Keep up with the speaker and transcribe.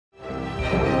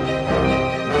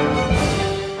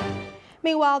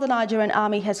Meanwhile, the Nigerian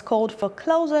Army has called for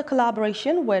closer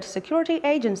collaboration with security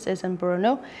agencies in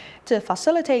Borno to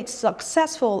facilitate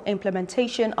successful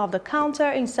implementation of the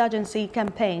counter-insurgency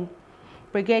campaign.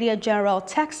 Brigadier General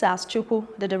Texas Chukwu,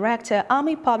 the Director,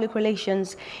 Army Public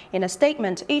Relations, in a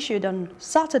statement issued on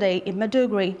Saturday in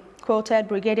Maiduguri, quoted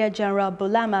Brigadier General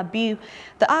Bulama Biu,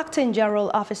 the Acting General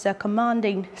Officer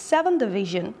commanding 7th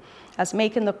Division, as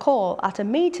making the call at a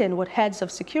meeting with heads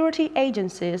of security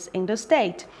agencies in the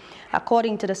state.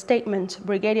 According to the statement,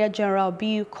 Brigadier General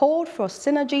Biu called for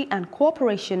synergy and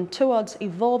cooperation towards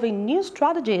evolving new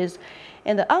strategies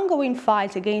in the ongoing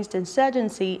fight against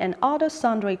insurgency and other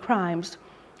sundry crimes.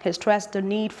 He stressed the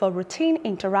need for routine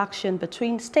interaction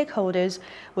between stakeholders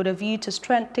with a view to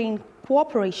strengthening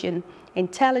cooperation,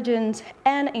 intelligence,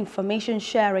 and information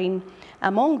sharing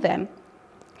among them,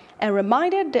 and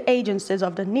reminded the agencies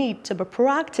of the need to be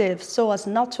proactive so as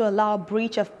not to allow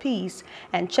breach of peace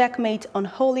and checkmate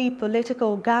unholy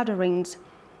political gatherings.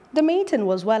 The meeting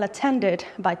was well attended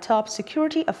by top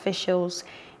security officials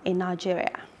in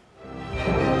Nigeria.